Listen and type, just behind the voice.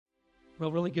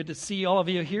Well, really good to see all of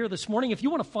you here this morning. If you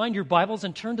want to find your Bibles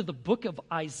and turn to the book of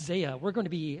Isaiah, we're going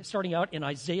to be starting out in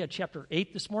Isaiah chapter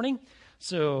 8 this morning.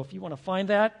 So if you want to find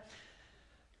that,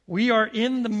 we are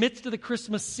in the midst of the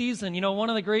Christmas season. You know,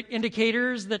 one of the great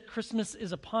indicators that Christmas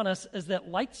is upon us is that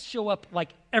lights show up like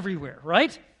everywhere,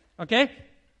 right? Okay?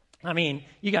 I mean,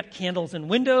 you got candles in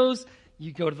windows.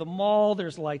 You go to the mall,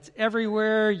 there's lights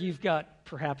everywhere.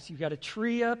 Perhaps you've got a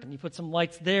tree up and you put some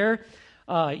lights there.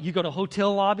 You go to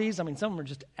hotel lobbies. I mean, some of them are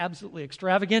just absolutely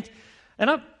extravagant. And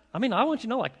I want you to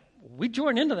know, we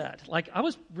join into that. I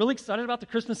was really excited about the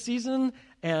Christmas season,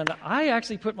 and I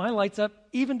actually put my lights up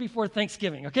even before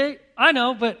Thanksgiving, okay? I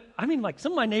know, but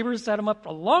some of my neighbors had them up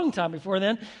a long time before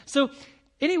then. So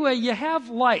anyway, you have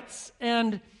lights,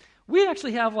 and we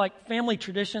actually have family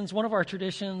traditions. One of our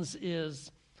traditions is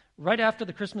right after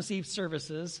the Christmas Eve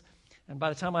services, and by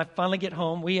the time I finally get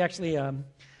home, we actually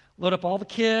load up all the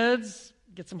kids,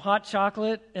 get some hot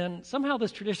chocolate, and somehow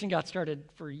this tradition got started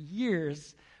for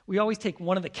years. We always take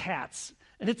one of the cats,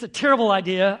 and it's a terrible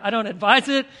idea. I don't advise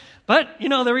it, but,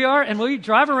 there we are, and we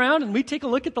drive around, and we take a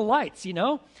look at the lights,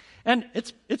 and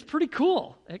it's pretty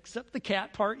cool, except the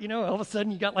cat part, all of a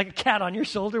sudden you got a cat on your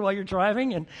shoulder while you're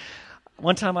driving, and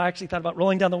one time I actually thought about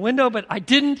rolling down the window, but I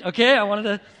didn't, okay? I wanted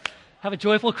to have a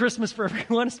joyful Christmas for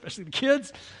everyone, especially the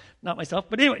kids. Not myself,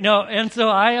 but anyway, no. And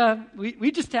so we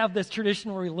just have this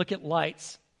tradition where we look at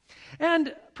lights.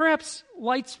 And perhaps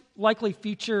lights likely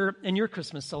feature in your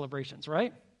Christmas celebrations,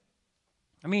 right?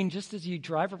 I mean, just as you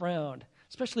drive around,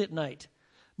 especially at night,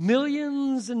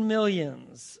 millions and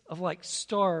millions of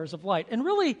stars of light. And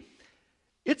really,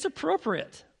 it's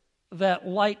appropriate that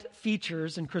light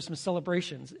features in Christmas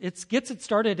celebrations. It gets it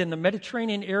started in the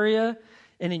Mediterranean area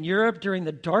and in Europe during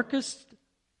the darkest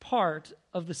part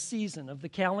of the season, of the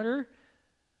calendar,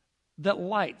 that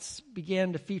lights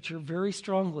began to feature very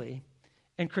strongly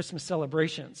in Christmas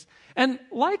celebrations. And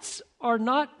lights are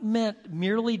not meant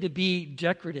merely to be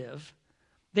decorative.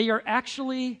 They are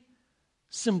actually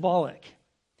symbolic.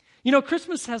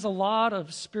 Christmas has a lot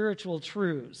of spiritual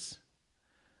truths,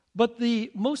 but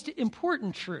the most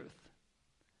important truth,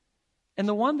 and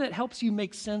the one that helps you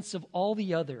make sense of all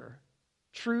the other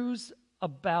truths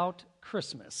about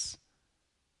Christmas,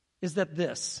 is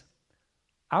that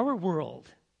our world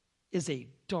is a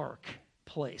dark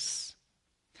place.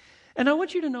 And I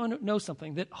want you to know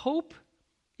something, that hope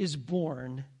is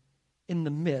born in the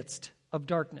midst of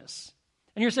darkness.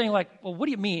 And you're saying well, what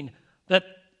do you mean that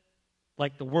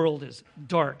the world is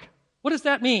dark? What does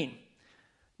that mean?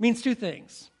 It means two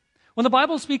things. When the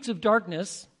Bible speaks of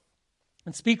darkness,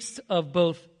 it speaks of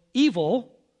both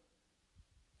evil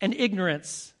and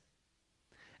ignorance.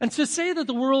 And to say that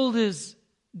the world is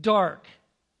dark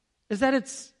is that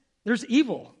there's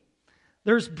evil,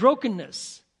 there's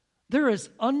brokenness, there is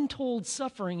untold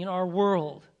suffering in our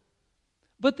world,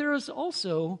 but there is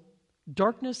also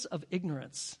darkness of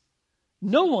ignorance.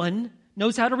 No one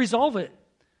knows how to resolve it.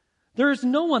 There is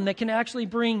no one that can actually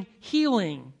bring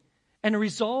healing and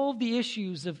resolve the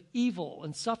issues of evil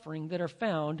and suffering that are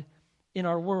found in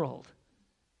our world.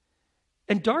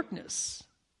 And darkness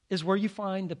is where you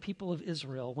find the people of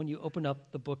Israel when you open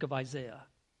up the book of Isaiah.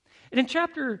 And in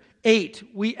chapter 8,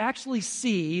 we actually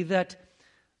see that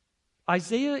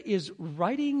Isaiah is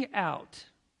writing out,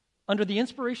 under the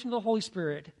inspiration of the Holy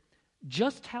Spirit,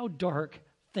 just how dark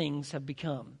things have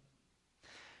become.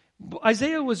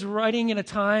 Isaiah was writing in a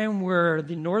time where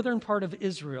the northern part of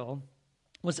Israel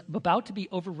was about to be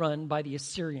overrun by the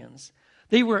Assyrians.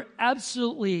 They were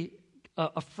absolutely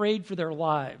afraid for their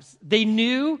lives. They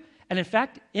knew, and in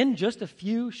fact, in just a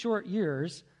few short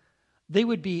years, they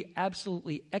would be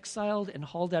absolutely exiled and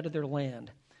hauled out of their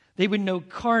land. They would know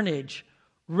carnage,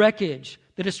 wreckage,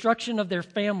 the destruction of their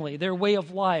family, their way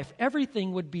of life.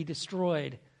 Everything would be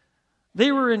destroyed.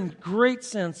 They were in great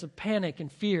sense of panic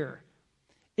and fear.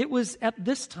 It was at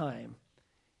this time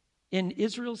in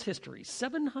Israel's history,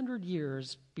 700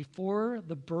 years before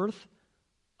the birth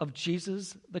of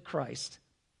Jesus the Christ,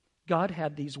 God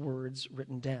had these words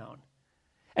written down.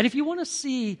 And if you want to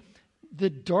see the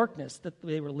darkness that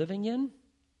they were living in,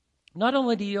 not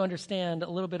only do you understand a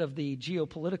little bit of the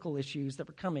geopolitical issues that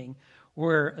were coming,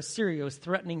 where Assyria was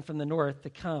threatening from the north to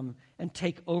come and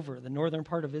take over the northern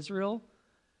part of Israel,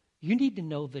 you need to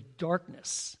know the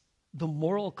darkness, the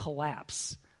moral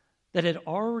collapse that had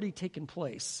already taken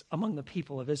place among the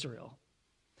people of Israel.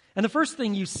 And the first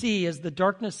thing you see is the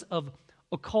darkness of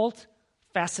occult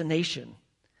fascination.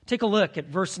 Take a look at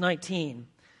verse 19.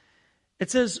 It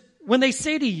says, when they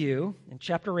say to you, in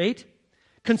chapter 8,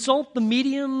 consult the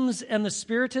mediums and the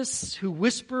spiritists who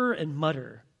whisper and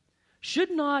mutter.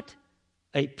 Should not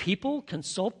a people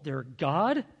consult their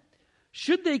God?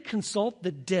 Should they consult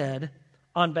the dead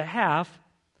on behalf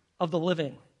of the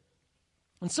living.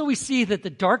 And so we see that the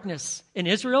darkness in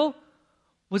Israel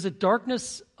was a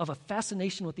darkness of a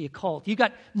fascination with the occult. You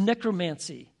got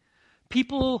necromancy,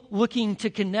 people looking to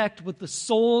connect with the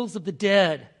souls of the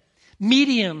dead,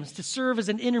 mediums to serve as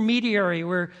an intermediary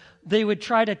where they would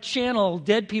try to channel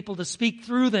dead people to speak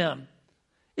through them.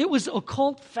 It was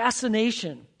occult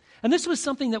fascination. And this was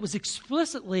something that was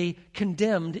explicitly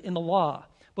condemned in the law,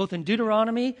 both in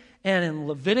Deuteronomy and in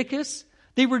Leviticus.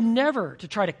 They were never to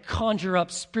try to conjure up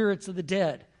spirits of the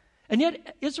dead. And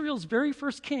yet, Israel's very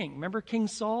first king, remember King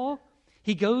Saul?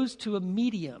 He goes to a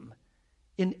medium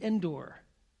in Endor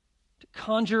to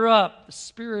conjure up the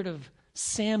spirit of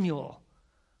Samuel.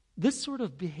 This sort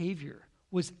of behavior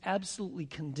was absolutely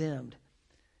condemned.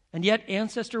 And yet,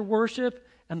 ancestor worship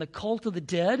and the cult of the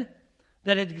dead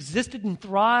that had existed and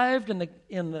thrived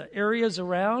in the areas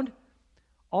around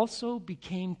also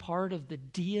became part of the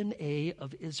DNA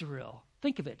of Israel.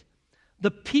 Think of it.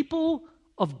 The people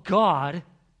of God,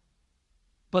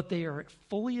 but they are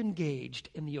fully engaged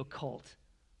in the occult.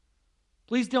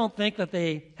 Please don't think that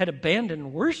they had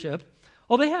abandoned worship.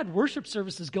 Oh, they had worship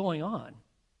services going on.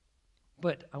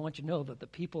 But I want you to know that the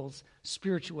people's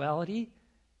spirituality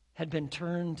had been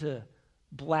turned to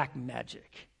black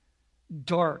magic,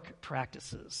 dark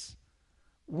practices,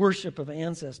 worship of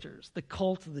ancestors, the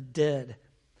cult of the dead.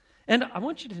 And I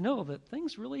want you to know that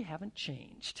things really haven't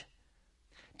changed.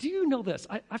 Do you know this?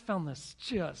 I found this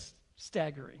just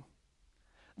staggering.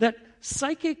 That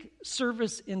psychic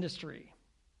service industry,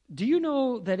 do you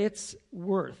know that its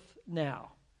worth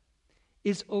now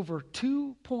is over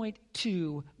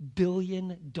 $2.2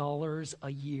 billion a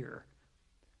year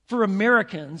for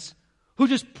Americans who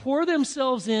just pour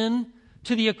themselves in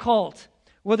to the occult,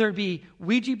 whether it be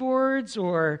Ouija boards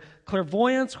or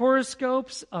clairvoyance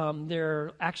horoscopes.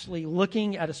 They're actually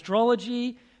looking at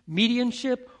astrology,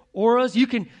 mediumship, auras. You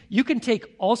can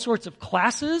take all sorts of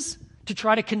classes to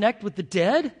try to connect with the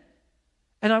dead.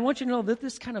 And I want you to know that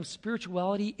this kind of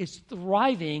spirituality is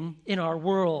thriving in our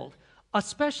world,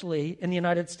 especially in the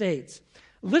United States.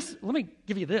 Let me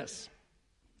give you this.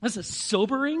 This is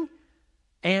sobering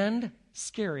and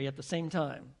scary at the same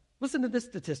time. Listen to this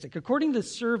statistic. According to a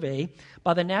survey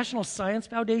by the National Science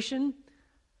Foundation,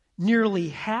 nearly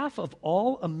half of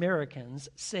all Americans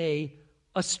say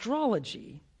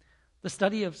astrology, the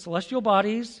study of celestial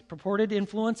bodies, purported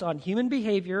influence on human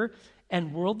behavior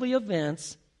and worldly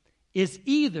events, is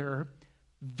either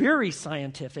very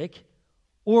scientific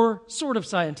or sort of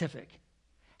scientific.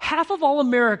 Half of all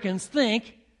Americans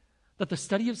think that the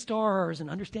study of stars and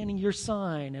understanding your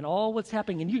sign and all what's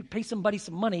happening, and you pay somebody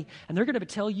some money and they're going to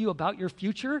tell you about your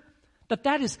future,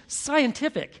 that is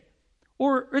scientific.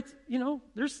 Or, it's,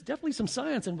 there's definitely some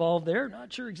science involved there,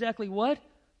 not sure exactly what.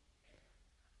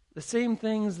 The same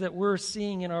things that we're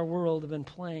seeing in our world have been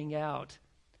playing out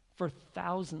for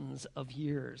thousands of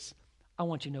years. I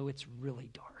want you to know it's really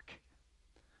dark.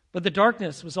 But the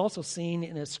darkness was also seen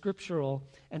in a scriptural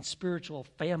and spiritual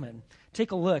famine.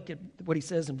 Take a look at what he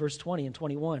says in verse 20 and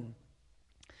 21.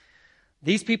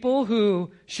 These people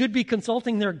who should be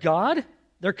consulting their God,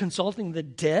 they're consulting the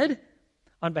dead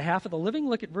on behalf of the living.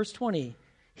 Look at verse 20.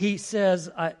 He says,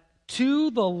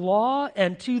 to the law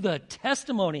and to the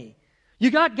testimony.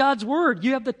 You got God's word.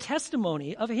 You have the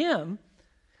testimony of him.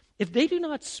 If they do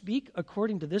not speak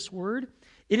according to this word,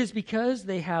 it is because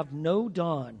they have no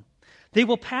dawn. They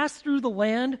will pass through the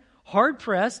land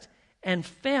hard-pressed and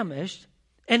famished,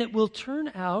 and it will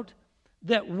turn out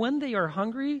that when they are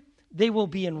hungry, they will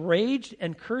be enraged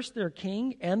and curse their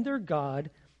king and their God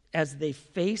as they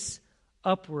face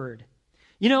upward.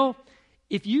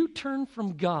 If you turn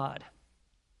from God,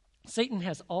 Satan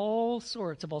has all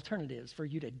sorts of alternatives for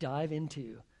you to dive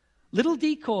into. Little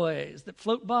decoys that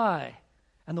float by,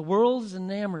 and the world is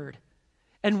enamored.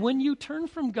 And when you turn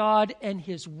from God and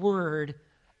his word,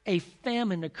 a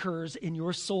famine occurs in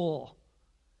your soul.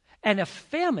 And a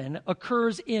famine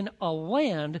occurs in a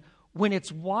land when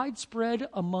it's widespread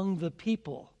among the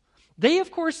people. They, of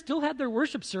course, still had their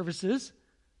worship services,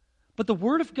 but the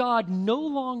word of God no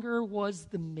longer was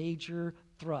the major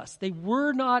thrust. They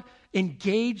were not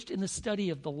engaged in the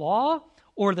study of the law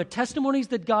or the testimonies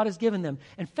that God has given them.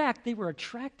 In fact, they were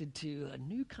attracted to a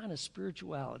new kind of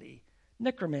spirituality,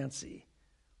 necromancy,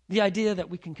 the idea that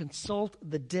we can consult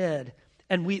the dead.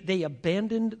 And they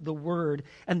abandoned the word.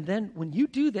 And then when you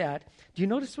do that, do you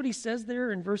notice what he says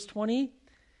there in verse 20?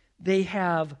 They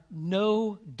have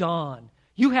no dawn.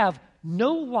 You have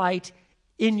no light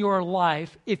in your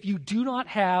life if you do not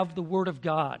have the word of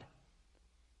God.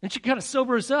 It should kind of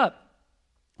sober us up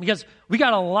because we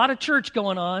got a lot of church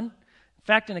going on. In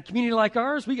fact, in a community like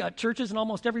ours, we got churches in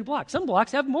almost every block. Some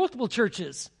blocks have multiple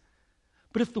churches.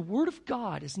 But if the Word of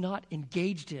God is not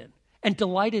engaged in and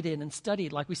delighted in and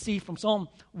studied, like we see from Psalm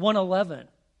 111,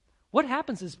 what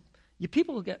happens is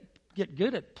people get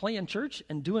good at playing church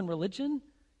and doing religion,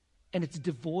 and it's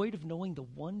devoid of knowing the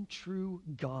one true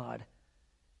God.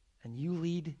 And you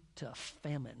lead to a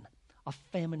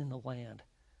famine in the land.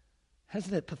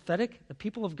 Isn't it pathetic? The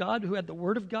people of God who had the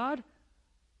Word of God,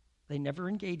 they never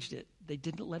engaged it. They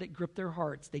didn't let it grip their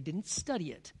hearts. They didn't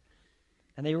study it.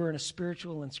 And they were in a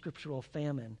spiritual and scriptural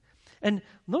famine. And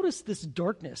notice this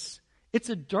darkness. It's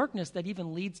a darkness that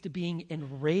even leads to being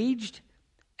enraged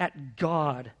at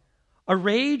God. A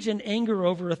rage and anger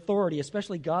over authority,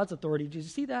 especially God's authority. Did you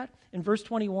see that in verse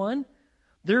 21?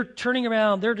 They're turning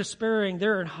around, they're despairing,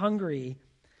 they're hungry.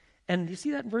 And you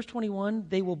see that in verse 21?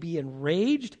 They will be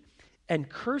enraged and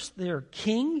curse their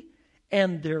king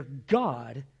and their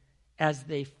God as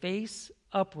they face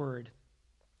upward.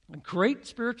 A great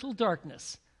spiritual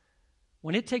darkness,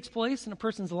 when it takes place in a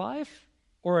person's life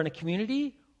or in a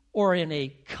community or in a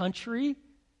country,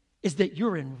 is that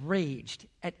you're enraged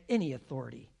at any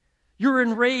authority. You're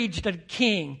enraged at a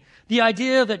king. The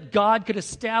idea that God could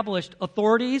establish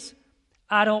authorities,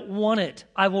 I don't want it.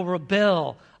 I will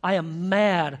rebel. I am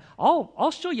mad.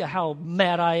 I'll show you how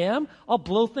mad I am. I'll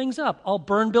blow things up. I'll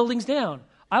burn buildings down.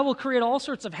 I will create all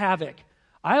sorts of havoc.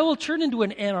 I will turn into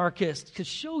an anarchist to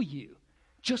show you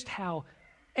just how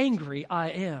angry I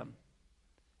am.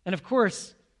 And of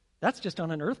course, that's just on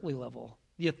an earthly level,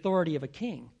 the authority of a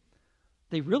king.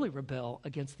 They really rebel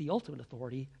against the ultimate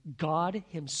authority, God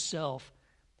himself.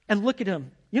 And look at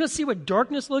him. You know, see what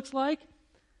darkness looks like?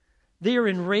 They are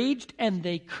enraged and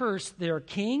they curse their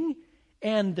king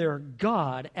and their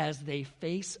God as they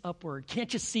face upward.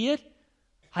 Can't you see it?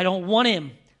 I don't want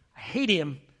him. I hate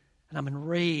him. And I'm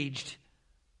enraged.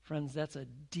 Friends, that's a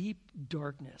deep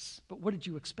darkness. But what did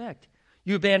you expect?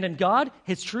 You abandoned God,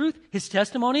 his truth, his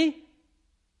testimony.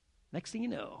 Next thing you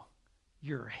know,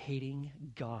 you're hating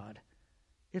God.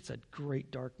 It's a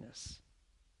great darkness.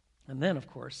 And then, of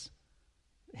course,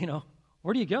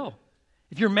 where do you go?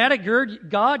 If you're mad at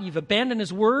God, you've abandoned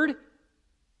his word,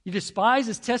 you despise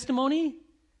his testimony,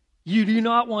 you do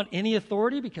not want any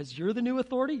authority because you're the new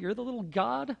authority, you're the little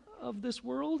God of this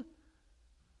world,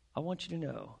 I want you to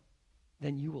know,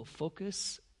 then you will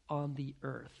focus on the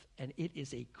earth, and it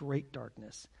is a great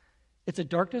darkness. It's a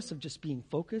darkness of just being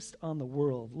focused on the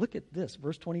world. Look at this,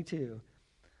 verse 22.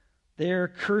 They're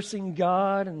cursing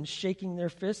God and shaking their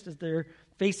fist as they're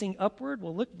facing upward.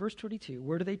 Well, look, verse 22.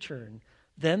 Where do they turn?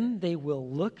 Then they will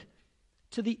look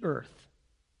to the earth,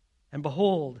 and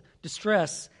behold,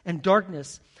 distress and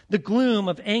darkness, the gloom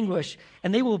of anguish,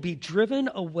 and they will be driven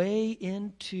away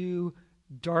into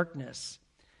darkness.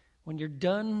 When you're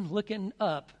done looking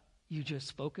up, you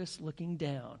just focus looking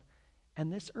down.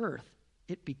 And this earth,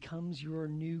 it becomes your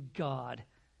new God.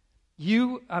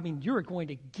 You're going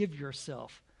to give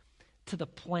yourself to the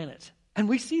planet. And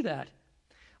we see that.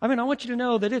 I want you to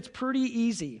know that it's pretty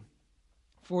easy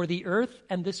for the earth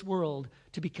and this world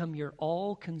to become your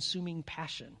all-consuming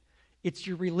passion. It's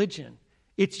your religion.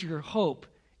 It's your hope.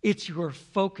 It's your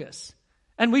focus.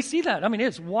 And we see that.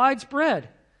 It's widespread.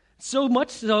 So much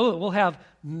so that we'll have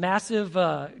massive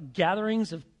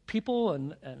gatherings of people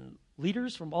and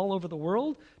leaders from all over the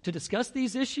world to discuss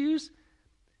these issues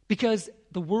because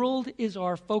the world is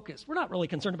our focus. We're not really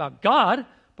concerned about God,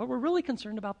 but we're really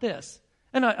concerned about this.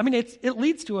 And it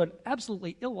leads to an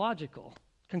absolutely illogical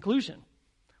conclusion.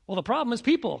 Well, the problem is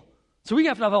people. So we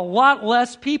have to have a lot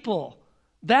less people.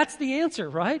 That's the answer,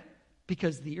 right?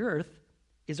 Because the earth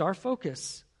is our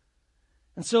focus.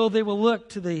 And so they will look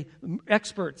to the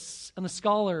experts and the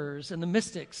scholars and the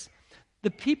mystics.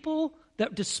 The people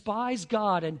that despise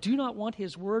God and do not want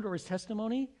his word or his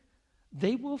testimony,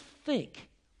 they will think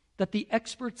that the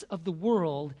experts of the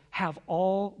world have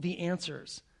all the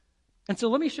answers. And so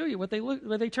let me show you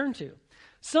where they turn to.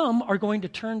 Some are going to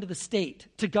turn to the state,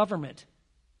 to government.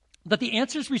 That the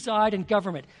answers reside in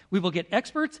government. We will get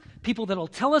experts, people that will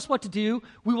tell us what to do.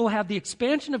 We will have the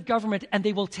expansion of government, and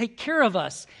they will take care of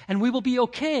us, and we will be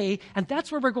okay, and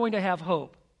that's where we're going to have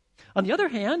hope. On the other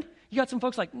hand, you got some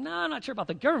folks like, I'm not sure about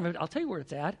the government. I'll tell you where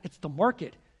it's at. It's the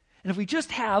market. And if we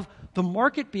just have the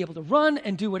market be able to run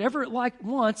and do whatever it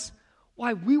wants,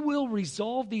 why, we will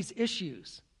resolve these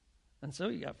issues. And so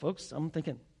you got folks, I'm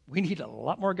thinking, we need a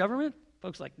lot more government.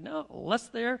 Folks like, no, less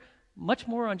there. Much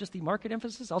more on just the market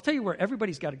emphasis. I'll tell you where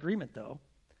everybody's got agreement, though.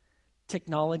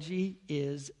 Technology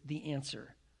is the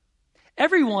answer.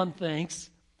 Everyone thinks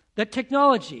that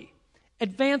technology,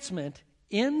 advancement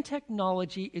in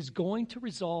technology is going to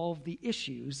resolve the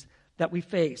issues that we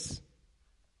face.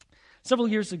 Several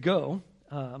years ago,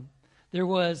 there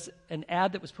was an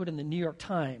ad that was put in the New York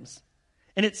Times,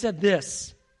 And it said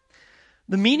this: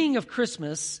 the meaning of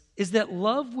Christmas is that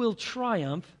love will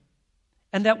triumph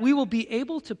and that we will be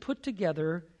able to put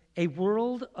together a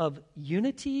world of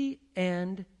unity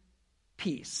and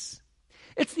peace.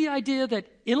 It's the idea that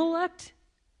intellect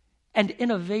and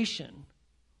innovation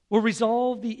will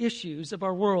resolve the issues of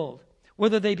our world,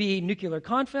 whether they be nuclear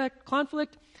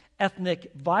conflict,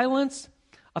 ethnic violence,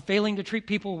 a failing to treat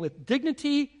people with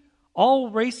dignity, all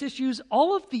race issues.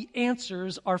 All of the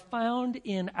answers are found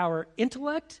in our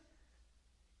intellect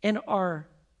and our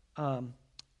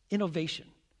innovation.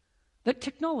 That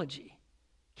technology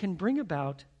can bring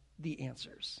about the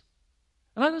answers.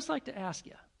 And I'd just like to ask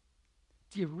you,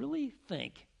 do you really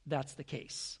think that's the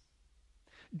case?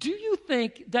 Do you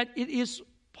think that it is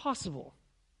possible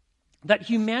that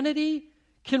humanity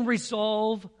can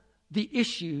resolve the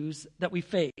issues that we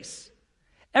face?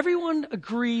 Everyone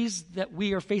agrees that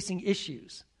we are facing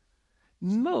issues.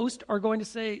 Most are going to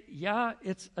say, yeah,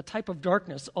 it's a type of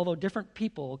darkness, although different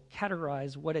people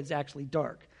categorize what is actually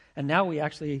dark. And now we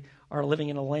actually are living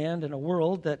in a land and a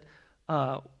world that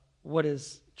what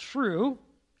is true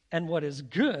and what is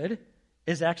good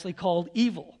is actually called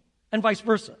evil, and vice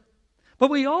versa.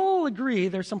 But we all agree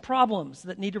there's some problems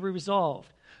that need to be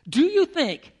resolved. Do you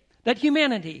think that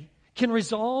humanity can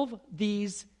resolve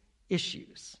these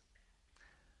issues?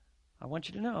 I want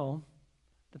you to know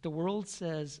that the world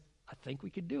says, I think we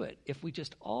could do it if we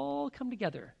just all come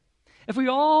together. If we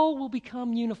all will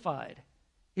become unified.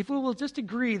 If we will just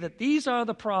agree that these are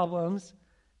the problems,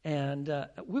 and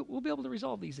we'll be able to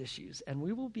resolve these issues. And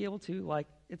we will be able to, like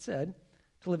it said,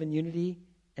 to live in unity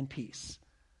and peace.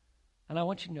 And I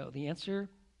want you to know the answer,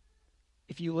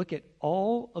 if you look at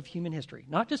all of human history,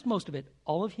 not just most of it,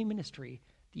 all of human history,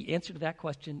 the answer to that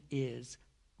question is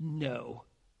no.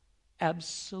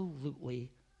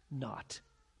 Absolutely not.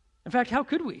 In fact, how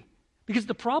could we? Because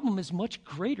the problem is much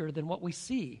greater than what we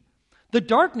see. The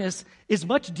darkness is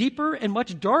much deeper and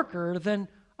much darker than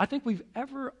I think we've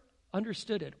ever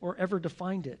understood it or ever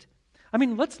defined it. I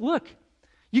mean, let's look.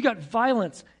 You got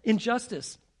violence,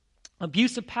 injustice,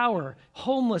 abuse of power,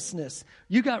 homelessness.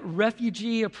 You got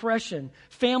refugee oppression,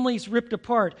 families ripped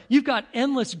apart. You've got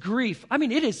endless grief. I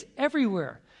mean, it is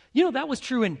everywhere. You know, that was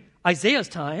true in Isaiah's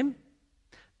time.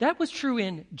 That was true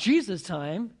in Jesus'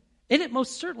 time. And it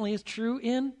most certainly is true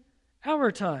in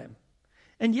our time.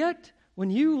 And yet,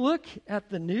 when you look at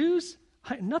the news,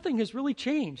 nothing has really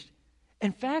changed.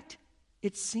 In fact,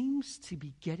 it seems to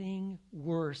be getting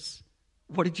worse.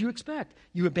 What did you expect?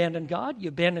 You abandon God, you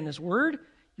abandon His Word,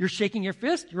 you're shaking your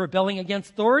fist, you're rebelling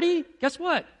against authority. Guess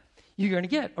what? You're going to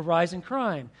get a rise in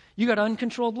crime. You got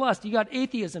uncontrolled lust. You got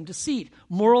atheism, deceit,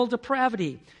 moral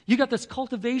depravity. You got this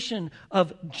cultivation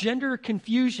of gender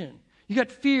confusion. You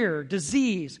got fear,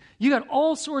 disease. You got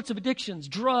all sorts of addictions,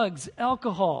 drugs,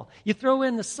 alcohol. You throw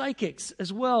in the psychics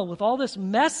as well with all this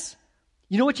mess.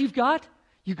 You know what you've got?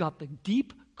 You got the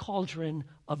deep cauldron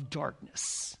of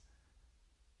darkness.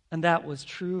 And that was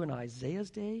true in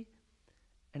Isaiah's day,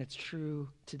 and it's true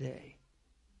today.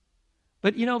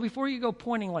 But, you know, before you go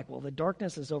pointing like, well, the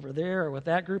darkness is over there or with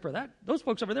that group or that, those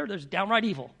folks over there, there's downright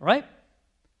evil, right?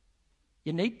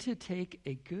 You need to take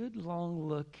a good long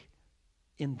look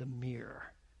in the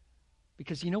mirror.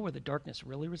 Because you know where the darkness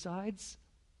really resides?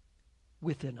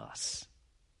 Within us.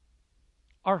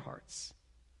 Our hearts.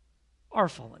 Our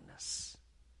fallenness.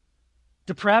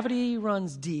 Depravity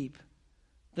runs deep.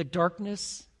 The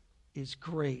darkness is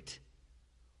great.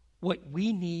 What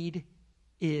we need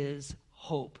is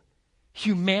hope.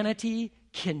 Humanity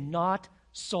cannot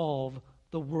solve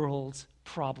the world's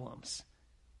problems.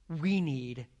 We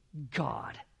need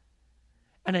God.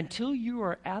 And until you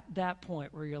are at that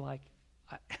point where you're like,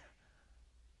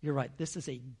 you're right, this is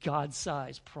a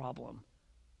God-sized problem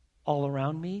all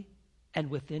around me and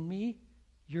within me,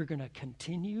 you're going to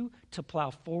continue to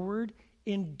plow forward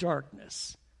in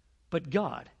darkness. But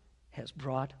God has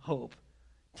brought hope.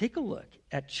 Take a look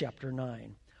at chapter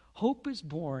 9. Hope is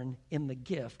born in the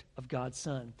gift of God's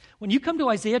Son. When you come to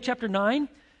Isaiah chapter 9,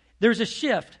 there's a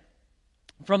shift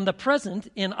from the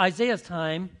present in Isaiah's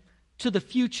time to the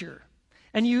future.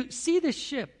 And you see this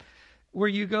shift where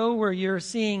you go, where you're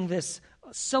seeing this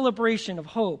celebration of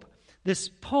hope, this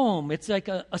poem. It's like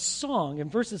a song in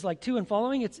verses like 2 and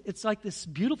following. It's like this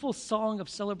beautiful song of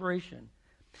celebration.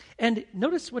 And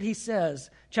notice what he says,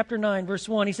 chapter 9, verse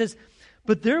 1. He says,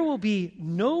 "But there will be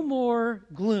no more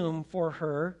gloom for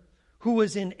her who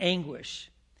was in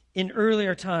anguish in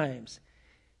earlier times.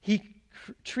 He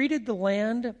treated the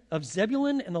land of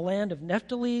Zebulun and the land of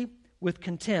Naphtali with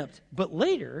contempt. But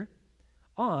later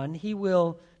on, he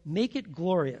will make it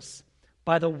glorious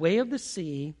by the way of the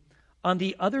sea on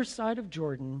the other side of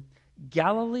Jordan,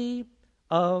 Galilee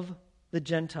of the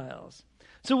Gentiles.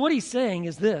 So what he's saying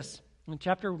is this. In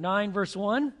chapter 9, verse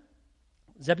 1,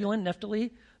 Zebulun,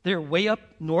 Naphtali, they're way up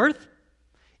north,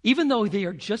 even though they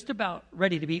are just about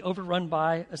ready to be overrun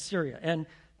by Assyria. And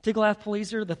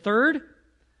Tiglath-Pileser III,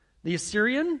 the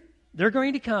Assyrian, they're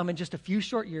going to come in just a few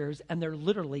short years, and they're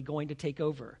literally going to take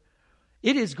over.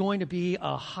 It is going to be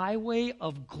a highway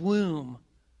of gloom.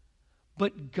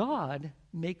 But God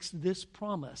makes this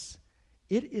promise.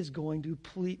 It is going to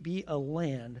be a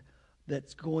land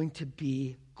that's going to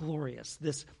be glorious,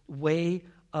 this way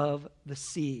of the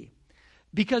sea.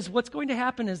 Because what's going to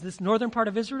happen is this northern part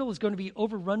of Israel is going to be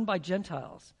overrun by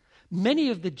Gentiles. Many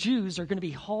of the Jews are going to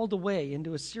be hauled away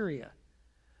into Assyria.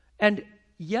 And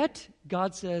yet,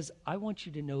 God says, I want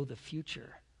you to know the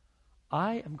future.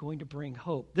 I am going to bring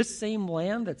hope. This same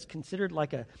land that's considered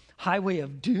like a highway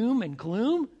of doom and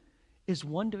gloom is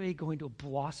one day going to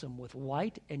blossom with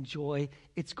light and joy.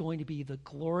 It's going to be the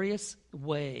glorious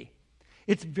way.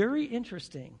 It's very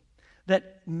interesting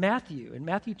that Matthew, in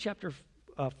Matthew chapter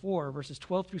 4, verses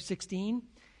 12 through 16,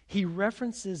 he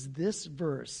references this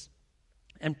verse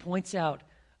and points out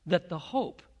that the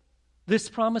hope, this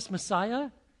promised Messiah,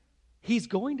 he's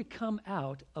going to come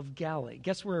out of Galilee.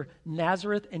 Guess where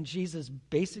Nazareth and Jesus'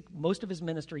 most of his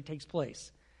ministry takes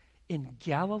place? In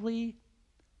Galilee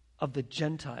of the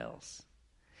Gentiles.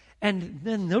 And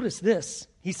then notice this.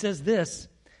 He says this,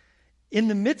 in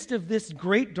the midst of this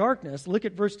great darkness, look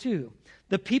at verse 2.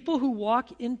 The people who walk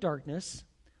in darkness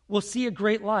will see a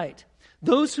great light.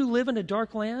 Those who live in a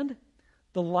dark land,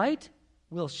 the light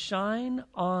will shine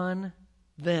on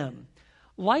them.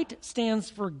 Light stands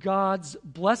for God's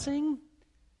blessing,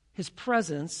 his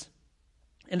presence,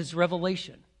 and his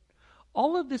revelation.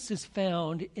 All of this is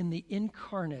found in the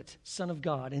incarnate Son of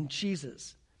God, in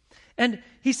Jesus. And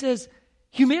he says,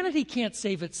 humanity can't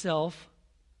save itself,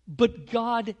 but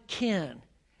God can.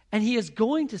 And he is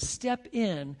going to step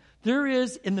in. There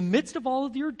is, in the midst of all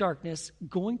of your darkness,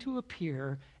 going to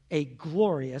appear a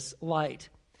glorious light.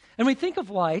 And when we think of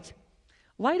light,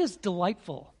 light is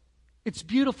delightful. It's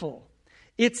beautiful.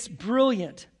 It's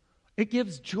brilliant. It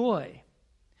gives joy.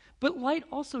 But light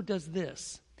also does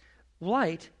this.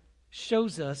 Light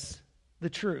shows us the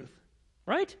truth,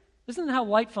 right? Isn't that how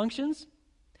light functions?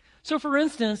 So, for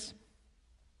instance,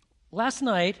 last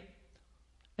night,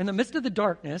 in the midst of the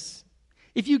darkness,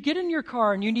 if you get in your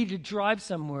car and you need to drive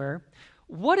somewhere,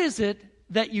 what is it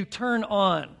that you turn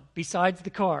on besides the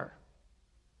car?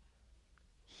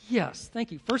 Yes,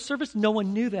 thank you. First service, no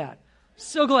one knew that.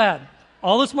 So glad.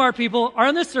 All the smart people are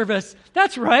in this service.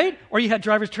 That's right. Or you had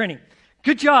driver's training.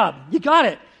 Good job. You got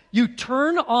it. You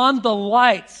turn on the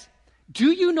lights.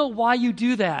 Do you know why you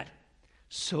do that?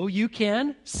 So you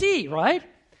can see, right?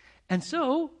 And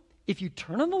so, if you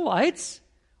turn on the lights,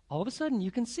 all of a sudden you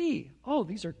can see, oh,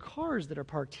 these are cars that are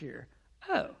parked here.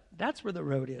 Oh, that's where the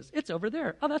road is. It's over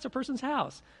there. Oh, that's a person's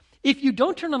house. If you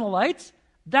don't turn on the lights,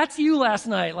 that's you last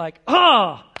night. Like,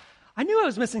 oh, I knew I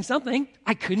was missing something.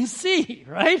 I couldn't see,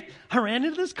 right? I ran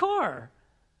into this car.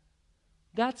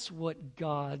 That's what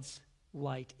God's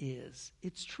light is.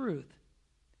 It's truth.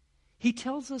 He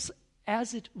tells us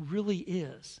as it really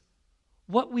is,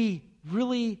 what we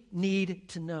really need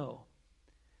to know.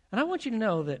 And I want you to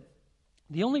know that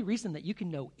the only reason that you can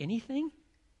know anything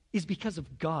is because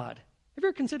of God. Have you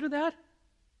ever considered that?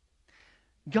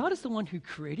 God is the one who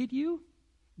created you.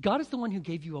 God is the one who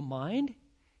gave you a mind.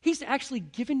 He's actually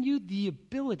given you the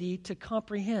ability to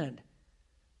comprehend.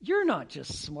 You're not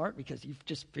just smart because you've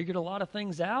just figured a lot of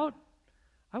things out.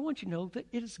 I want you to know that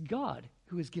it is God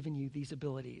who has given you these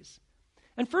abilities.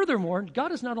 And furthermore,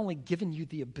 God has not only given you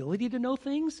the ability to know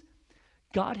things,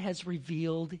 God has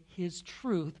revealed his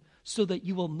truth so that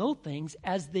you will know things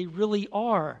as they really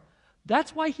are.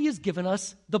 That's why he has given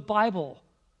us the Bible,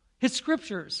 his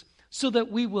scriptures, so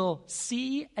that we will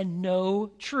see and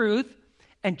know truth.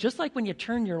 And just like when you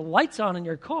turn your lights on in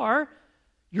your car,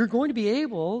 you're going to be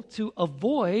able to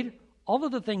avoid all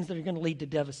of the things that are going to lead to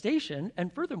devastation.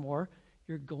 And furthermore,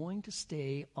 you're going to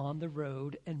stay on the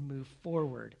road and move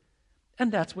forward.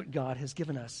 And that's what God has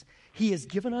given us. He has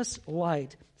given us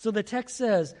light. So the text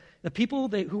says, the people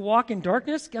who walk in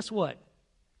darkness, guess what?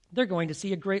 They're going to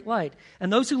see a great light.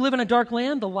 And those who live in a dark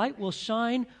land, the light will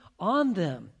shine on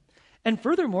them. And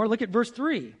furthermore, look at verse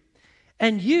 3.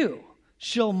 And you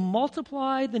shall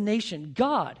multiply the nation.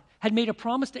 God had made a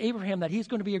promise to Abraham that he's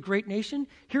going to be a great nation.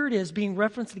 Here it is being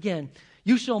referenced again.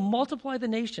 You shall multiply the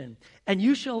nation, and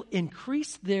you shall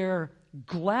increase their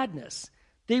gladness.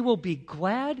 They will be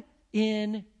glad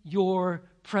in your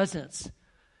presence.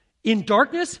 In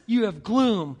darkness, you have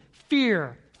gloom,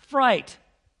 fear, fright.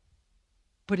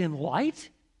 But in light,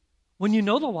 when you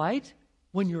know the light,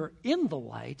 when you're in the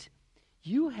light,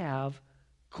 you have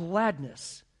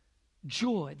gladness,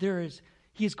 joy.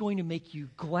 He is going to make you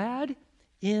glad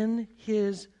in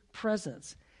his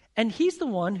presence. And he's the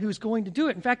one who's going to do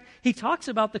it. In fact, he talks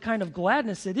about the kind of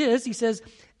gladness it is. He says,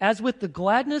 as with the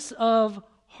gladness of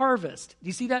harvest. Do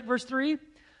you see that, verse 3?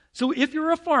 So if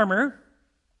you're a farmer,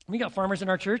 we got farmers in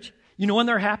our church, you know when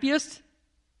they're happiest?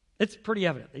 It's pretty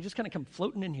evident. They just kind of come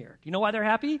floating in here. Do you know why they're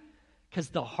happy? Because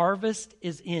the harvest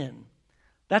is in.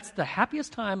 That's the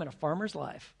happiest time in a farmer's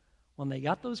life, when they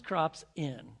got those crops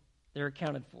in. They're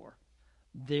accounted for.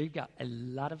 They got a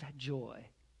lot of joy.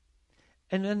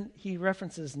 And then he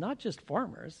references not just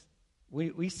farmers.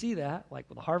 We see that, like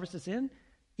when the harvest is in,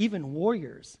 even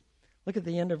warriors. Look at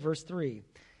the end of verse 3.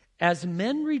 As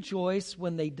men rejoice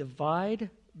when they divide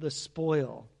the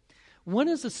spoil. When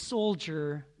is a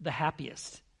soldier the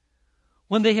happiest?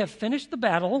 When they have finished the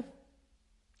battle,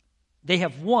 they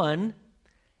have won,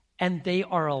 and they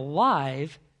are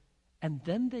alive, and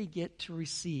then they get to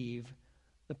receive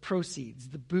the proceeds,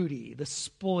 the booty, the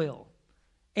spoil.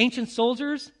 Ancient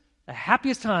soldiers, the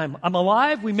happiest time. I'm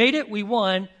alive, we made it, we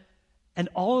won, and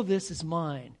all of this is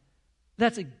mine.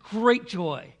 That's a great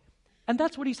joy. And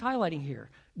that's what he's highlighting here.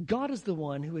 God is the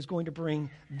one who is going to bring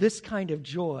this kind of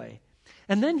joy.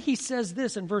 And then he says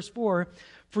this in verse 4,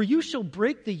 for you shall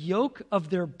break the yoke of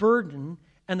their burden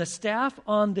and the staff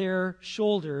on their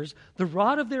shoulders, the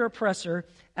rod of their oppressor,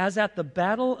 as at the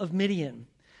battle of Midian.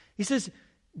 He says,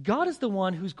 God is the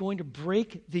one who's going to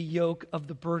break the yoke of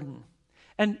the burden.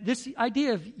 And this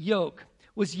idea of yoke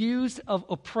was used of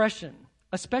oppression,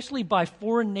 especially by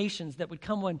foreign nations that would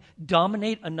come and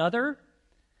dominate another.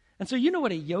 And so you know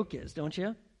what a yoke is, don't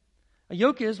you? A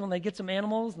yoke is when they get some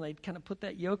animals and they kind of put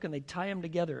that yoke and they tie them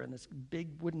together in this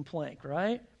big wooden plank,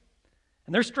 right?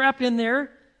 And they're strapped in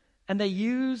there, and they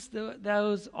use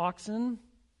those oxen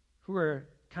who are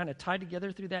kind of tied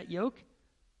together through that yoke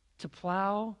to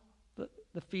plow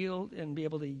the field and be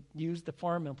able to use the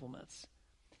farm implements.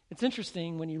 It's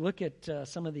interesting when you look at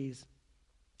some of these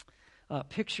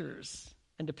pictures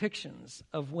and depictions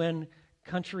of when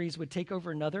countries would take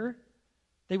over another,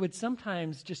 they would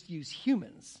sometimes just use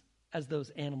humans as those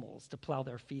animals to plow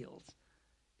their fields.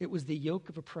 It was the yoke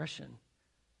of oppression.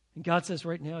 And God says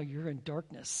right now, you're in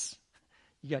darkness.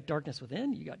 You got darkness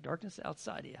within, you got darkness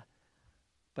outside of you.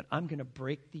 But I'm going to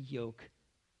break the yoke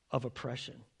of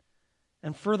oppression.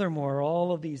 And furthermore,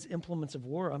 all of these implements of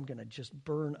war, I'm going to just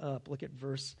burn up. Look at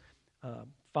verse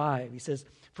 5. He says,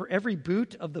 for every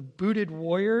boot of the booted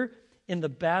warrior in the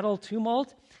battle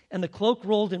tumult and the cloak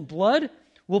rolled in blood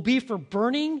will be for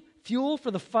burning fuel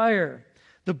for the fire.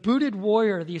 The booted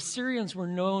warrior, the Assyrians were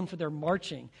known for their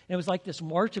marching. And it was like this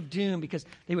march of doom because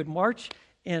they would march,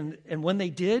 and when they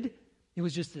did, it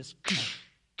was just this.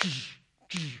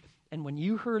 And when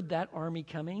you heard that army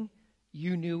coming,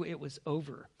 you knew it was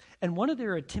over. And one of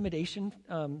their intimidation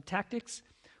tactics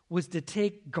was to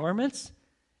take garments,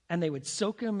 and they would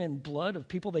soak them in blood of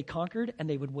people they conquered, and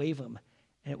they would wave them.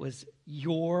 And it was,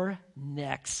 you're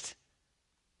next.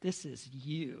 This is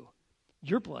you.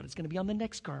 Your blood is going to be on the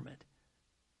next garment.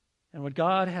 And what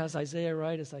God has Isaiah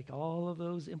write is like all of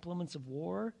those implements of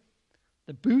war,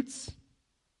 the boots,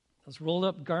 those rolled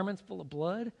up garments full of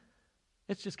blood,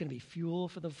 it's just going to be fuel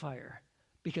for the fire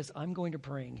because I'm going to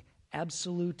bring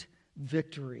absolute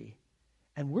victory.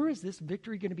 And where is this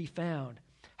victory going to be found?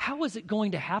 How is it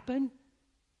going to happen?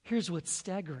 Here's what's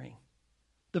staggering.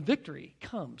 The victory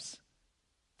comes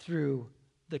through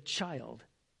the child.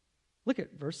 Look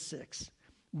at verse 6.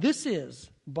 This is,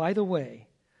 by the way,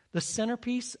 the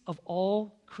centerpiece of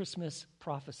all Christmas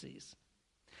prophecies.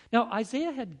 Now,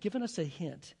 Isaiah had given us a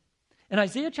hint. In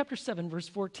Isaiah chapter 7, verse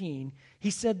 14,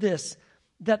 he said this,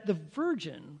 that the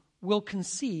virgin will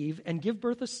conceive and give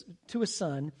birth to a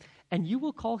son, and you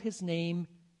will call his name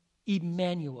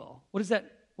Emmanuel. What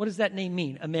does that name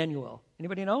mean, Emmanuel?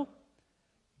 Anybody know?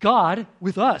 God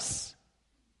with us.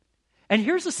 And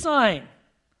here's a sign,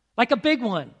 like a big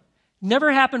one, never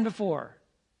happened before.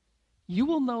 You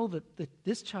will know that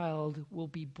this child will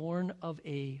be born of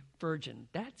a virgin.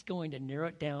 That's going to narrow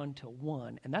it down to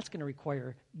one, and that's going to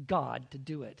require God to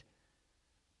do it.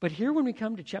 But here when we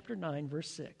come to chapter 9, verse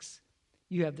 6,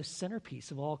 you have the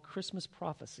centerpiece of all Christmas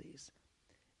prophecies.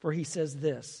 For he says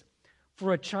this,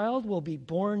 for a child will be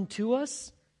born to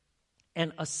us,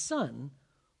 and a son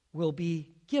will be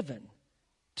given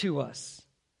to us.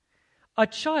 A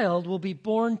child will be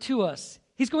born to us.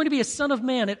 He's going to be a son of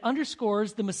man. It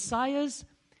underscores the Messiah's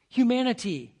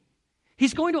humanity.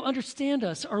 He's going to understand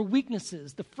us, our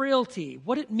weaknesses, the frailty,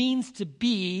 what it means to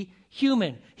be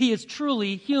human. He is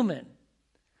truly human.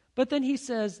 But then he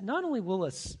says, not only will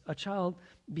a child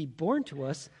be born to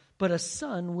us, but a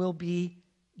son will be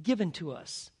given to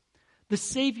us. the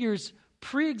Savior's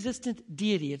pre-existent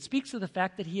deity. It speaks of the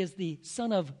fact that he is the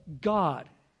Son of God.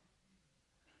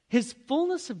 His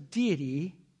fullness of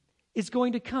deity is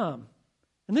going to come.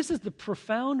 And this is the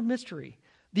profound mystery.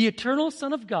 The eternal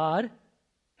Son of God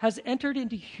has entered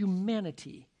into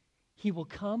humanity. He will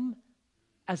come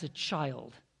as a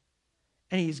child,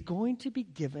 and he's going to be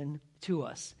given to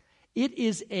us. It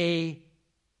is a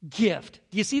gift.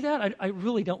 Do you see that? I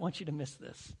really don't want you to miss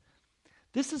this.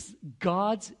 This is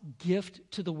God's gift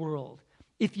to the world.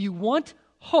 If you want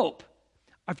hope,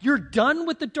 if you're done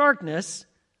with the darkness,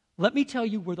 let me tell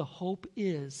you where the hope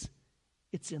is.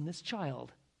 It's in this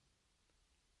child.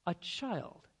 A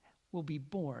child will be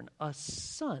born. A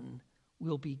son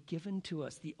will be given to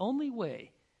us. The only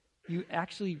way you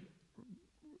actually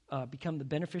become the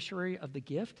beneficiary of the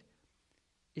gift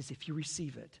is if you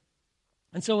receive it.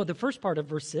 And so the first part of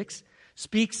verse 6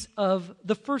 speaks of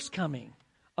the first coming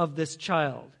of this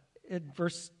child. In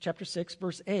chapter 6,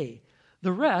 verse A.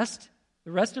 The rest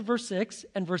of verse 6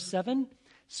 and verse 7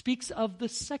 speaks of the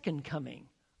second coming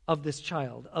of this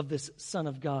child, of this Son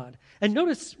of God. And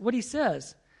notice what he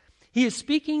says. He is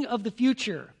speaking of the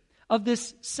future, of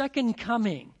this second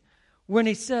coming, when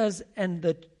he says, and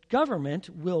the government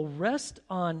will rest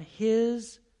on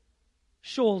his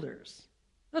shoulders.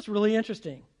 That's really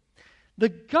interesting. The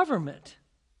government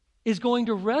is going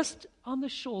to rest on the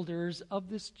shoulders of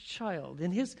this child.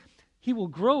 He will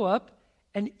grow up,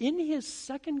 and in his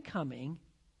second coming,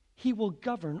 he will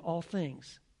govern all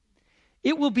things.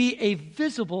 It will be a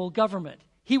visible government.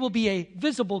 He will be a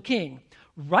visible king.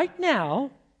 Right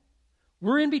now,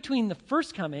 we're in between the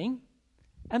first coming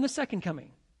and the second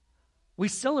coming. We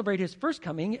celebrate his first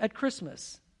coming at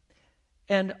Christmas.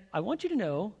 And I want you to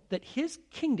know that his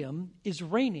kingdom is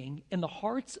reigning in the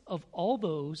hearts of all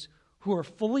those who are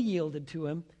fully yielded to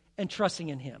him and trusting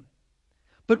in him.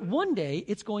 But one day,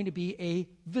 it's going to be a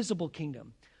visible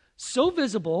kingdom. So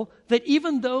visible that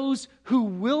even those who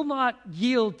will not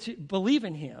yield to believe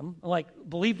in him, like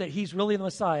believe that he's really the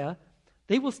Messiah,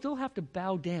 they will still have to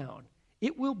bow down.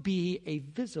 It will be a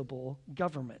visible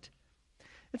government.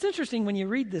 It's interesting when you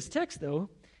read this text, though,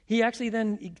 he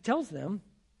tells them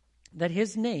that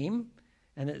his name,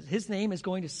 and that his name is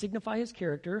going to signify his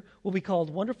character, will be called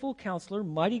Wonderful Counselor,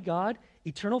 Mighty God,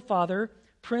 Eternal Father,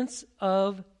 Prince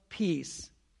of Peace.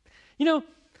 You know,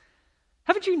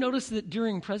 haven't you noticed that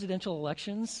during presidential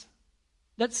elections,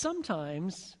 that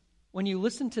sometimes when you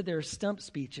listen to their stump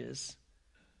speeches,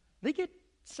 they get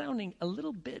sounding a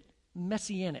little bit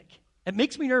messianic. It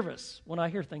makes me nervous when I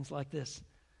hear things like this.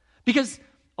 Because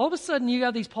all of a sudden you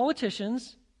have these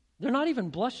politicians, they're not even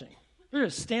blushing. They're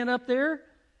just stand up there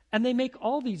and they make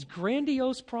all these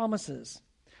grandiose promises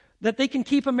that they can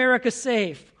keep America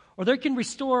safe or they can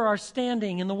restore our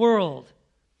standing in the world.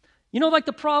 You know, like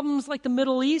the problems like the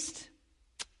Middle East?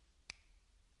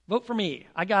 Vote for me.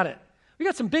 I got it. We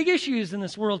got some big issues in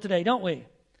this world today, don't we?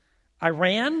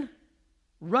 Iran,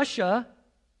 Russia,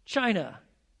 China.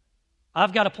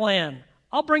 I've got a plan.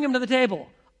 I'll bring them to the table.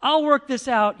 I'll work this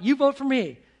out. You vote for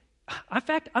me. In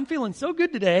fact, I'm feeling so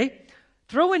good today.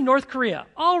 Throw in North Korea.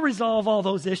 I'll resolve all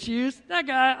those issues. That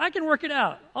guy, I can work it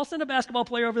out. I'll send a basketball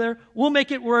player over there. We'll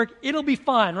make it work. It'll be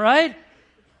fine, right?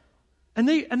 And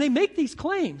they make these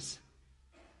claims.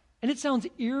 And it sounds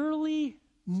eerily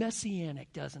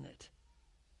messianic, doesn't it?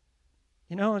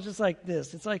 You know, it's just like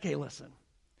this. It's like, hey, listen,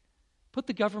 put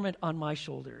the government on my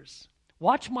shoulders.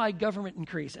 Watch my government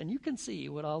increase, and you can see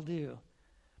what I'll do.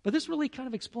 But this really kind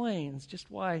of explains just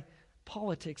why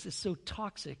politics is so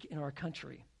toxic in our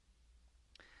country.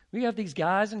 We have these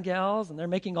guys and gals, and they're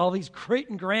making all these great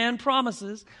and grand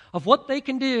promises of what they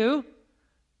can do.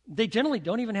 They generally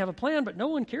don't even have a plan, but no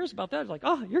one cares about that. It's like,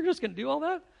 oh, you're just going to do all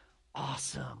that?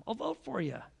 Awesome. I'll vote for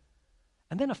you.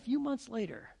 And then a few months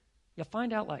later, you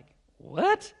find out like,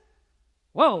 what?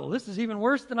 Whoa, this is even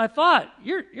worse than I thought.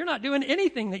 You're not doing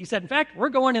anything that you said. In fact, we're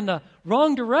going in the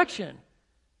wrong direction.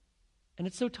 And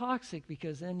it's so toxic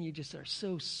because then you just are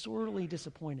so sorely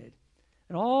disappointed.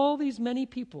 And all these many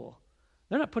people,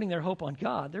 they're not putting their hope on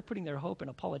God. They're putting their hope in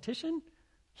a politician.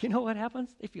 You know what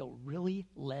happens? They feel really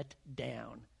let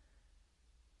down.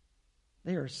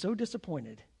 They are so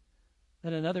disappointed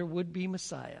that another would-be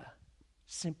Messiah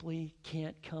simply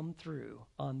can't come through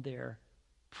on their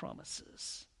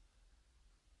promises.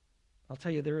 I'll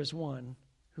tell you, there is one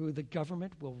who the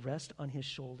government will rest on his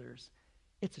shoulders.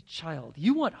 It's a child.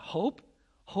 You want hope?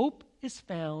 Hope is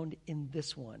found in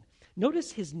this one.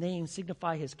 Notice his name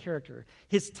signify his character,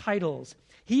 his titles.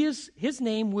 His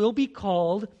name will be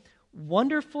called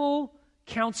Wonderful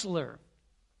Counselor.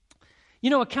 You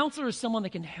know, a counselor is someone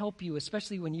that can help you,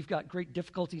 especially when you've got great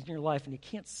difficulties in your life and you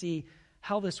can't see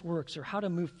how this works or how to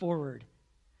move forward.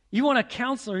 You want a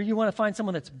counselor, you want to find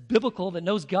someone that's biblical, that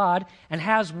knows God, and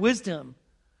has wisdom.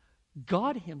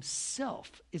 God himself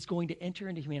is going to enter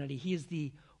into humanity. He is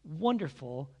the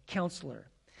wonderful counselor.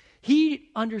 He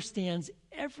understands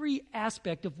every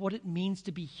aspect of what it means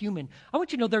to be human. I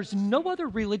want you to know there's no other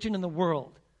religion in the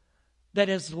world that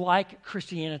is like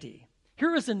Christianity.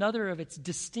 Here is another of its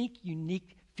distinct,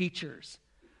 unique features.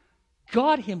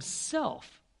 God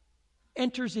himself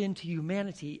enters into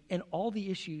humanity and all the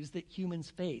issues that humans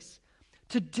face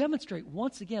to demonstrate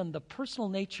once again the personal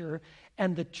nature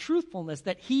and the truthfulness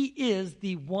that he is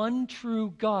the one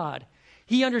true God.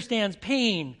 He understands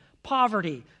pain,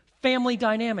 poverty, family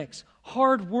dynamics,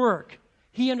 hard work.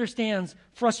 He understands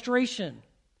frustration,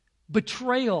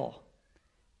 betrayal.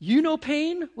 You know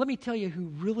pain? Let me tell you who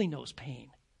really knows pain.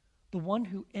 The one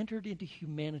who entered into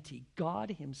humanity,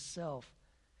 God himself.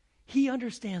 He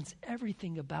understands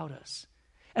everything about us.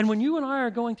 And when you and I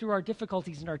are going through our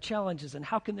difficulties and our challenges, and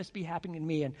how can this be happening to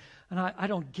me, and I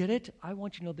don't get it, I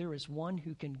want you to know there is one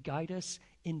who can guide us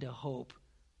into hope.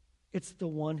 It's the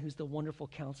one who's the wonderful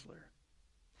counselor.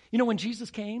 You know, when Jesus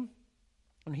came,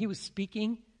 and he was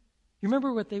speaking, you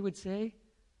remember what they would say?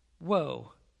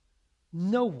 Whoa,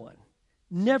 no one,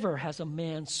 never has a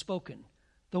man spoken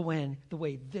the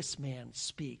way this man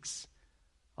speaks.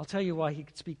 I'll tell you why he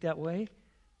could speak that way.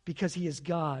 Because he is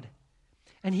God.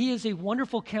 And he is a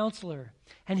wonderful counselor.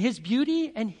 And his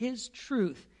beauty and his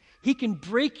truth, he can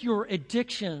break your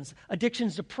addictions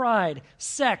to pride,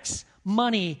 sex,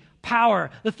 money, power,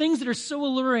 the things that are so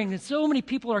alluring that so many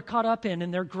people are caught up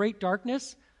in their great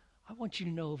darkness. I want you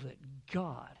to know that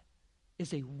God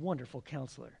is a wonderful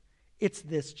counselor. It's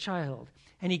this child.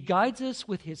 And he guides us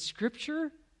with his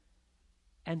scripture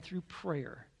and through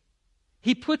prayer.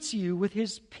 He puts you with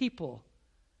his people.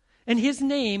 And his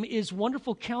name is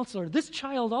Wonderful Counselor. This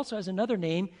child also has another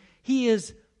name. He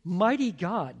is Mighty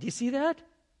God. Do you see that?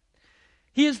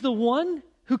 He is the one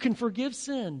who can forgive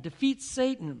sin, defeat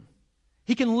Satan.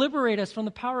 He can liberate us from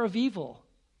the power of evil.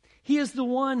 He is the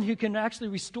one who can actually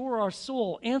restore our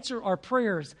soul, answer our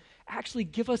prayers, actually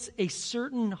give us a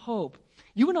certain hope.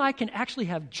 You and I can actually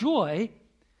have joy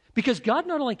because God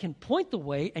not only can point the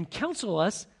way and counsel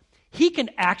us, he can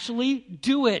actually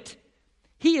do it.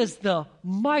 He is the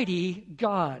mighty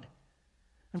God.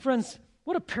 And friends,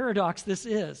 what a paradox this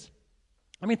is.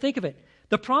 I mean, think of it.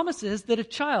 The promise is that a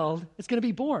child is going to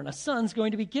be born. A son's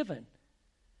going to be given.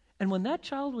 And when that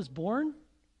child was born,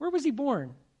 where was he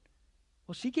born?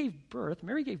 Well,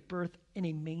 Mary gave birth in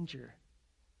a manger.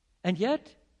 And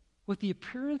yet, with the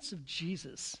appearance of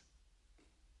Jesus,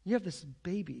 you have this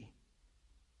baby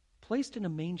placed in a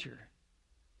manger.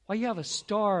 Why, you have a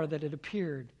star that had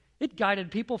appeared. It guided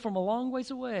people from a long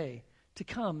ways away to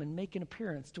come and make an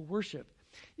appearance, to worship.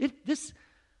 This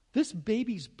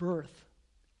baby's birth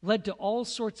led to all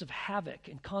sorts of havoc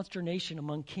and consternation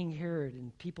among King Herod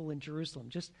and people in Jerusalem,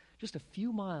 just a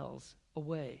few miles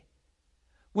away.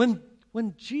 When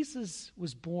Jesus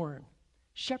was born,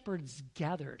 shepherds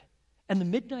gathered, and the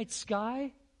midnight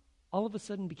sky all of a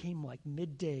sudden became like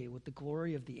midday with the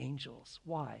glory of the angels.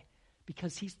 Why?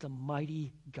 Because he's the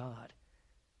mighty God.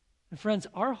 And friends,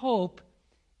 our hope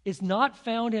is not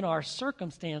found in our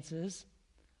circumstances.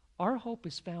 Our hope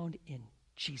is found in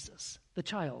Jesus, the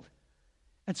child.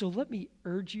 And so let me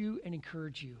urge you and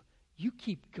encourage you. You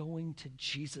keep going to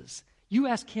Jesus. You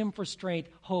ask him for strength,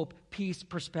 hope, peace,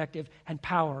 perspective, and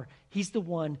power. He's the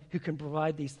one who can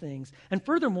provide these things. And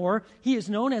furthermore, he is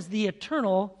known as the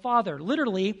eternal Father,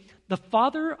 literally the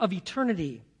Father of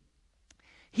eternity.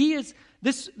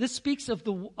 This speaks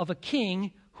of a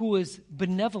king who is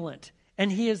benevolent,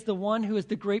 and he is the one who is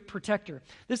the great protector.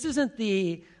 This isn't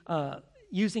the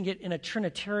using it in a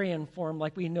Trinitarian form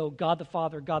like we know God the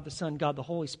Father, God the Son, God the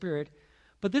Holy Spirit,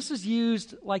 but this is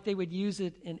used like they would use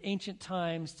it in ancient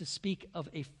times to speak of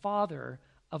a father,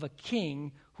 of a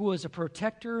king who was a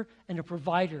protector and a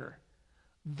provider.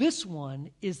 This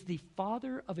one is the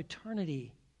Father of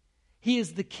eternity. He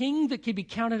is the king that can be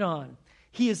counted on.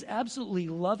 He is absolutely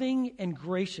loving and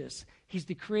gracious. He's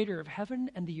the creator of heaven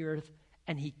and the earth,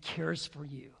 and he cares for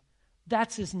you.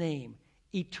 That's his name,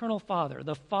 Eternal Father,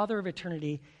 the Father of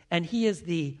eternity, and he is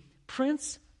the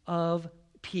Prince of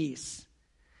Peace.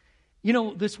 You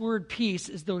know, this word peace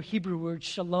is the Hebrew word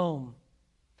shalom.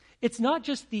 It's not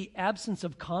just the absence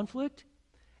of conflict,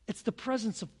 it's the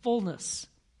presence of fullness,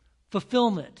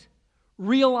 fulfillment,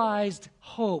 realized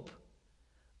hope.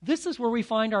 This is where we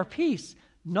find our peace.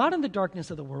 Not in the darkness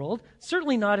of the world,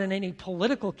 certainly not in any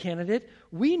political candidate.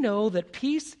 We know that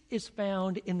peace is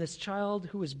found in this child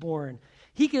who is born.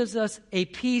 He gives us a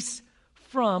peace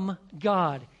from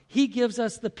God. He gives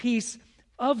us the peace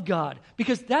of God,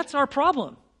 because that's our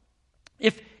problem.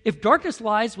 if darkness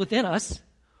lies within us,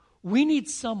 we need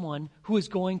someone who is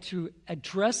going to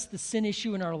address the sin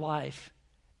issue in our life.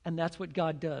 And that's what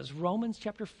God does. Romans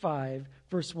chapter 5,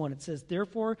 verse 1, it says,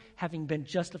 "Therefore, having been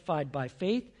justified by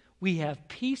faith, we have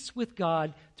peace with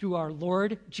God through our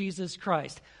Lord Jesus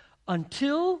Christ."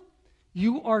 Until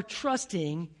you are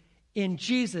trusting in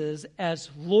Jesus as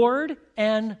Lord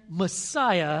and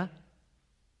Messiah,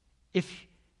 if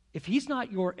he's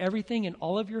not your everything and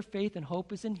all of your faith and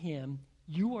hope is in him,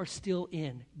 you are still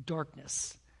in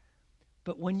darkness.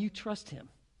 But when you trust him,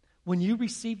 when you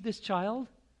receive this child,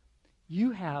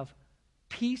 you have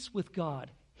peace with God.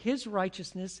 His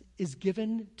righteousness is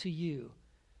given to you.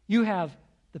 You have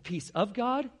the peace of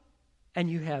God, and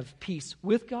you have peace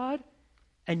with God,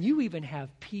 and you even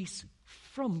have peace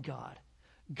from God.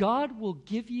 God will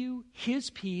give you his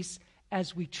peace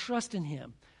as we trust in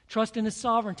him, trust in his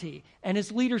sovereignty and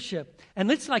his leadership. And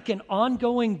it's like an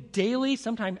ongoing daily,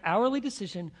 sometimes hourly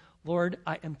decision. Lord,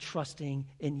 I am trusting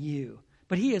in you.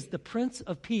 But he is the Prince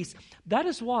of Peace. That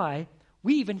is why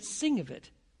we even sing of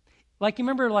it. Like, you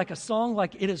remember like a song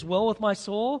like "It Is Well With My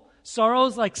Soul"?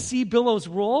 Sorrows like sea billows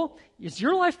roll. Does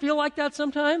your life feel like that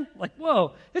sometime? Like,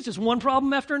 whoa, it's just one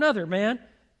problem after another, man.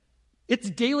 It's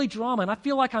daily drama, and I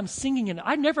feel like I'm singing in it.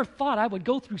 I never thought I would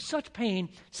go through such pain,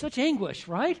 such anguish,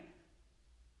 right?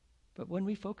 But when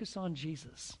we focus on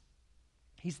Jesus,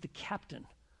 he's the captain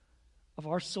of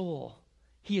our soul.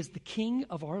 He is the king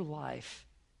of our life.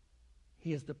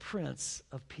 He is the Prince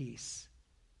of Peace.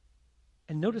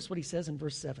 And notice what he says in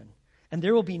verse 7. "And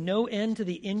there will be no end to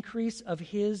the increase of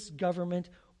his government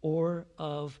or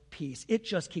of peace." It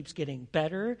just keeps getting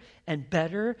better and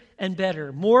better and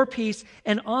better. More peace.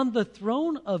 And on the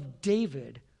throne of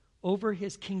David over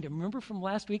his kingdom. Remember from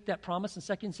last week that promise in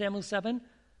 2 Samuel 7?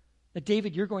 That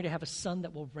David, you're going to have a son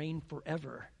that will reign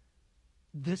forever.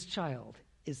 This child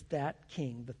is that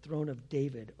king, the throne of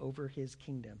David over his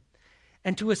kingdom.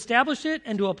 "And to establish it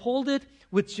and to uphold it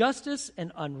with justice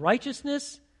and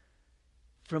unrighteousness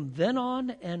from then on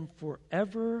and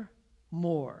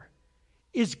forevermore."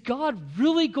 Is God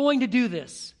really going to do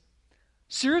this?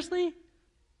 Seriously?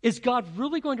 Is God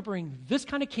really going to bring this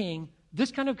kind of king,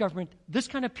 this kind of government, this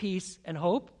kind of peace and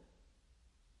hope?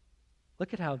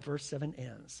 Look at how verse 7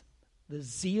 ends. "The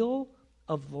zeal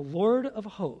of the Lord of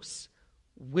hosts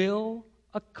will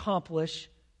accomplish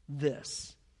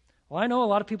this." Well, I know a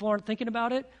lot of people aren't thinking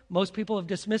about it. Most people have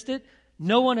dismissed it.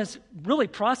 No one is really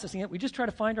processing it. We just try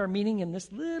to find our meaning in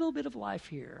this little bit of life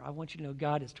here. I want you to know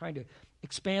God is trying to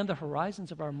expand the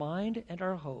horizons of our mind and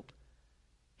our hope.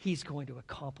 He's going to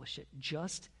accomplish it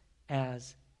just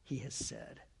as he has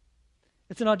said.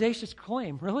 It's an audacious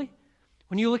claim, really.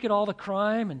 When you look at all the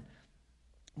crime and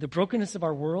the brokenness of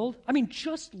our world, I mean,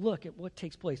 just look at what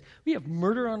takes place. We have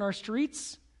murder on our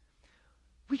streets.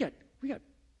 We got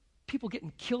people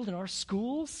getting killed in our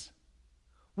schools.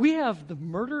 We have the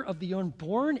murder of the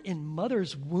unborn in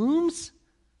mothers' wombs.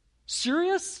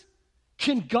 Serious?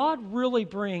 Can God really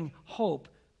bring hope,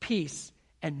 peace,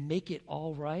 and make it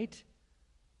all right?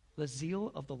 The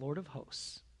zeal of the Lord of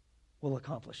hosts will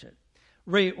accomplish it.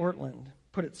 Ray Ortland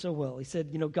put it so well. He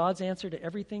said, God's answer to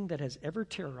everything that has ever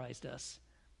terrorized us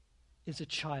is a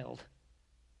child.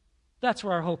 That's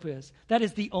where our hope is. That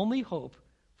is the only hope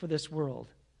for this world.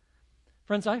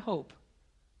 Friends, I hope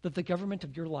that the government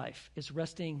of your life is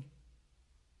resting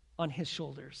on his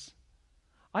shoulders.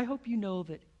 I hope you know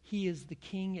that he is the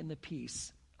king and the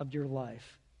peace of your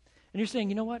life. And you're saying,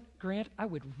 you know what, Grant, I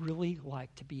would really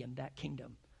like to be in that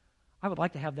kingdom. I would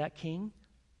like to have that king.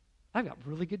 I've got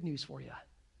really good news for you.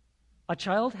 A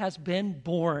child has been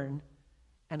born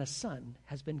and a son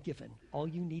has been given. All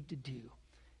you need to do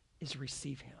is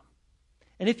receive him.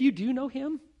 And if you do know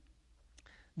him,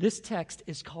 this text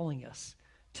is calling us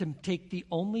to take the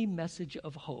only message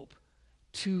of hope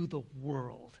to the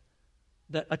world,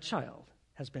 that a child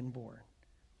has been born.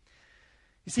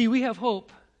 You see, we have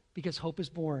hope because hope is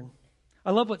born.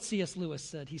 I love what C.S. Lewis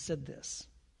said. He said this: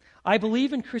 "I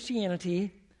believe in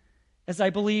Christianity as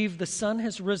I believe the sun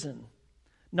has risen,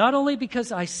 not only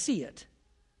because I see it,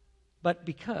 but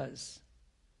because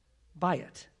by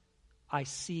it I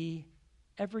see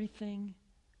everything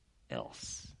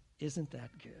else." Isn't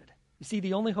that good? You see,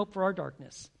 the only hope for our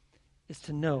darkness is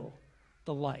to know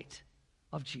the light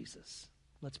of Jesus.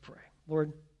 Let's pray.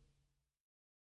 Lord,